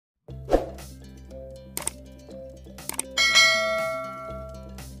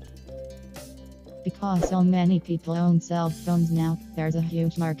Because so many people own cell phones now, there's a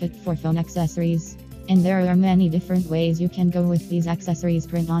huge market for phone accessories. And there are many different ways you can go with these accessories: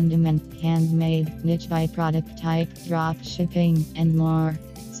 print on demand, handmade, niche by product type, drop shipping, and more.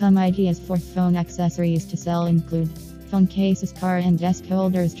 Some ideas for phone accessories to sell include phone cases, car and desk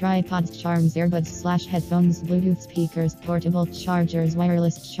holders, tripods, charms, earbuds/headphones, Bluetooth speakers, portable chargers,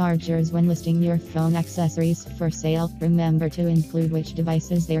 wireless chargers. When listing your phone accessories for sale, remember to include which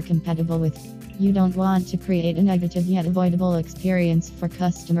devices they are compatible with. You don't want to create a negative yet avoidable experience for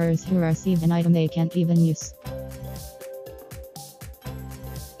customers who receive an item they can't even use.